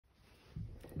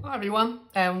Hi everyone,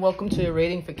 and welcome to a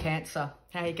reading for Cancer.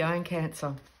 How you going,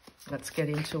 Cancer? Let's get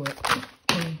into it.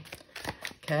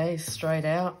 Okay, straight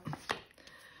out.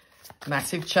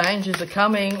 Massive changes are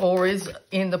coming or is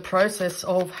in the process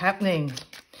of happening.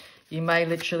 You may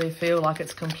literally feel like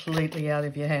it's completely out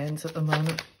of your hands at the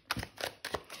moment.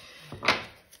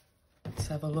 Let's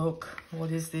have a look.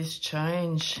 What is this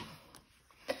change?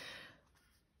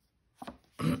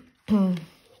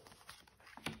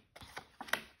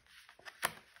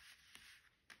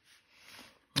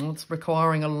 It's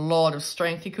requiring a lot of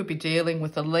strength. You could be dealing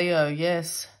with a Leo,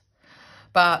 yes.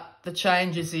 But the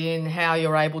change is in how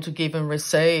you're able to give and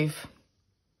receive.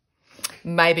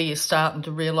 Maybe you're starting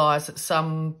to realise that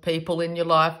some people in your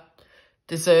life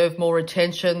deserve more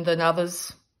attention than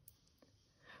others.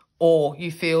 Or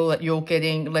you feel that you're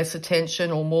getting less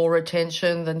attention or more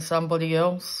attention than somebody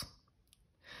else.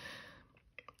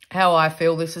 How I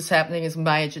feel this is happening is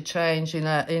major change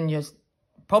in your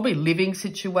probably living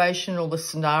situation or the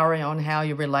scenario on how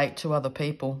you relate to other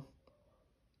people.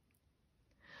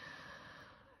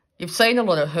 You've seen a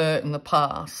lot of hurt in the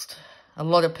past. A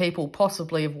lot of people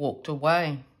possibly have walked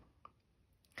away.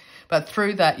 But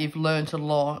through that, you've learned a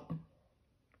lot.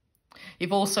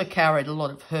 You've also carried a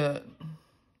lot of hurt.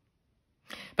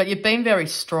 But you've been very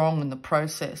strong in the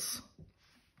process.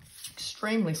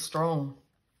 Extremely strong.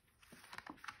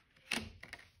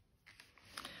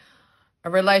 A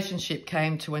relationship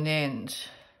came to an end,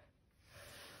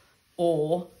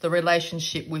 or the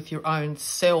relationship with your own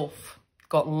self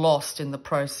got lost in the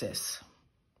process.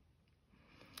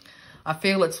 I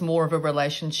feel it's more of a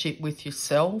relationship with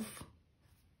yourself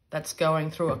that's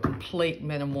going through a complete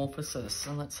metamorphosis.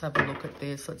 And let's have a look at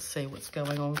this. Let's see what's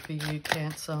going on for you,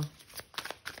 Cancer.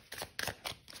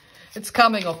 It's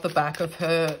coming off the back of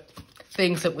her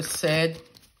things that were said.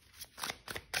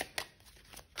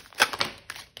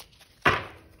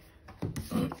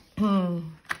 Let's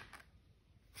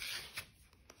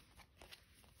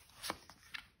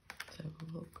have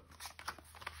a look.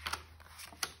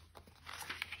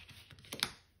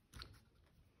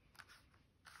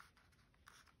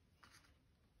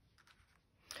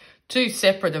 Two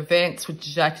separate events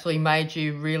which actually made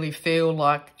you really feel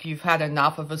like you've had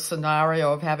enough of a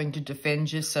scenario of having to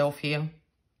defend yourself here.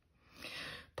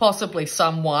 Possibly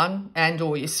someone and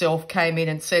or yourself came in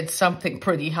and said something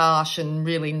pretty harsh and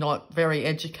really not very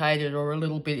educated or a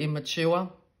little bit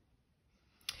immature.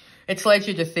 It's led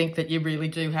you to think that you really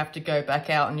do have to go back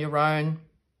out on your own.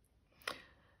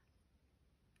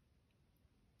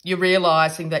 You're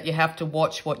realising that you have to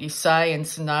watch what you say in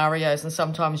scenarios, and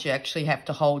sometimes you actually have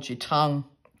to hold your tongue.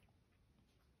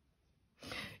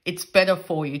 It's better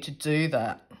for you to do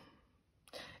that.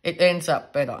 It ends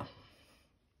up better.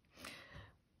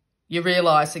 You're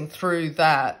realising through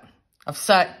that, I've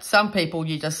said some people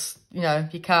you just,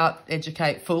 you can't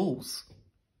educate fools.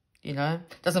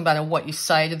 Doesn't matter what you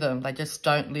say to them, they just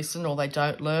don't listen or they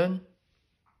don't learn.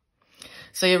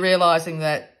 So you're realising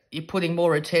that you're putting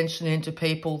more attention into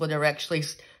people that are actually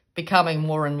becoming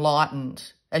more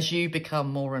enlightened as you become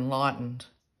more enlightened.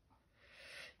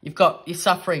 You're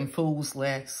suffering fools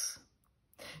less.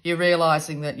 You're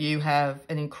realising that you have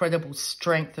an incredible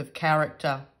strength of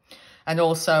character and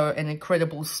also an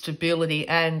incredible stability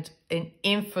and an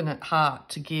infinite heart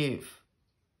to give.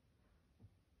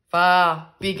 Far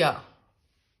bigger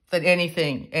than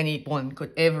anything anyone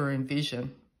could ever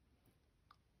envision.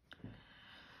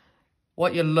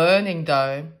 What you're learning,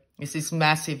 though, is this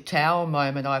massive tower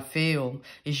moment, I feel,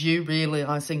 is you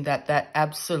realising that that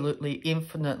absolutely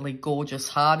infinitely gorgeous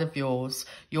heart of yours,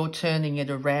 you're turning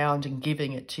it around and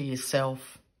giving it to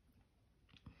yourself.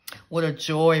 What a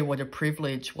joy, what a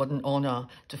privilege, what an honour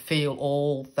to feel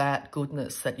all that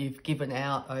goodness that you've given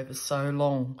out over so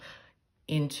long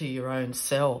into your own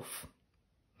self.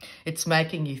 It's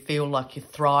making you feel like you're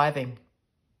thriving,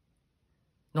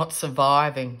 not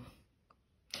surviving.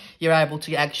 You're able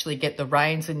to actually get the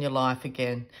reins in your life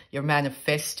again. You're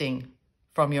manifesting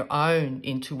from your own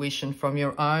intuition, from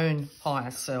your own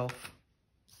higher self.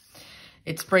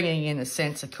 It's bringing in a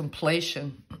sense of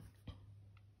completion.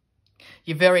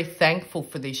 You're very thankful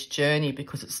for this journey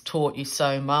because it's taught you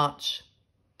so much.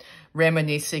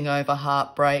 Reminiscing over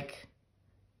heartbreak,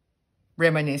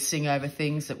 reminiscing over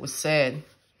things that were said,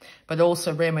 but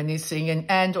also reminiscing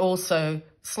and also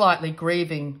slightly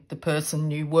grieving the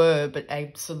person you were, but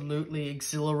absolutely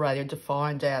exhilarated to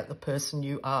find out the person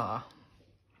you are.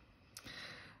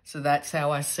 So that's how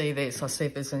I see this. I'll see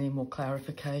if there's any more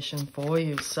clarification for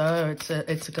you. So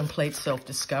it's a complete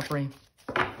self-discovery.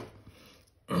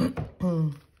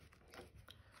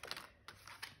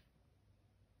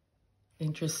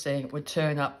 Interesting. It would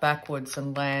turn up backwards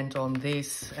and land on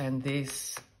this and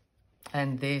this.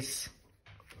 and this.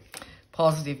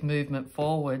 Positive movement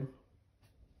forward.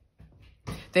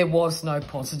 There was no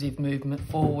positive movement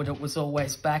forward. It was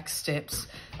always back steps.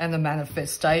 And the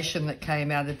manifestation that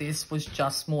came out of this was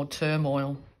just more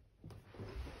turmoil.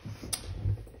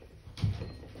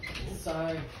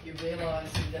 So you're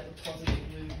realising that the positive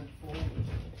movement forward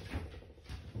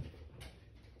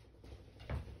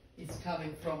is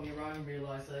coming from your own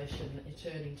realisation that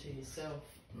you're turning to yourself.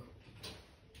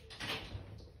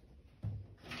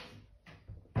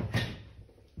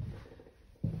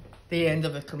 The end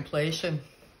of a completion.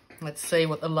 Let's see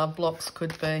what the love blocks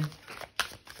could be.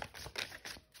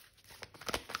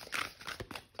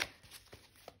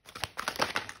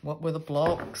 What were the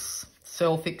blocks?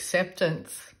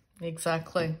 Self-acceptance.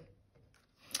 Exactly.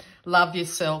 Love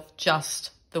yourself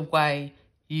just the way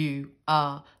you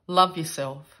are. Love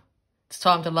yourself. It's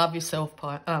time to love yourself.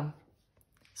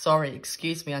 Sorry,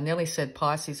 excuse me. I nearly said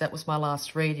Pisces. That was my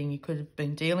last reading. You could have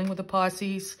been dealing with a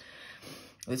Pisces.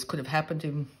 This could have happened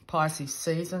in Pisces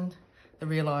season, the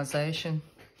realisation.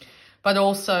 But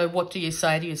also, what do you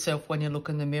say to yourself when you look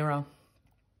in the mirror?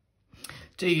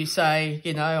 Do you say,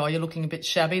 you know, are you looking a bit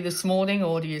shabby this morning?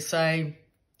 Or do you say,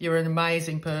 you're an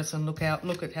amazing person, look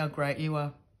at how great you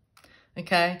are?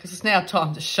 Okay, because it's now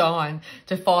time to shine,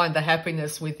 to find the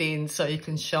happiness within so you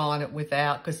can shine it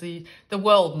without, because the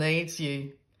world needs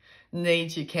you,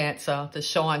 Cancer, to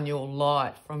shine your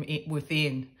light from it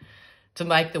within, to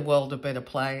make the world a better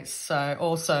place. So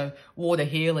also water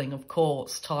healing, of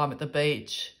course, time at the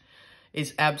beach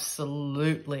is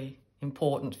absolutely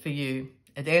important for you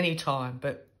at any time,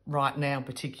 but right now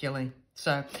particularly.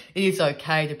 So it is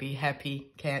okay to be happy,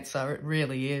 Cancer. It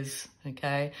really is,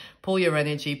 okay? Pull your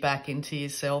energy back into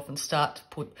yourself and start to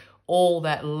put all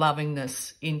that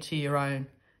lovingness into your own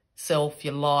self,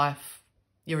 your life,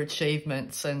 your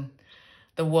achievements, and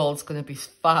the world's going to be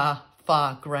far,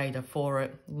 far greater for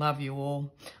it. Love you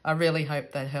all. I really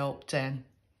hope that helped, and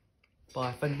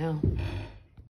bye for now.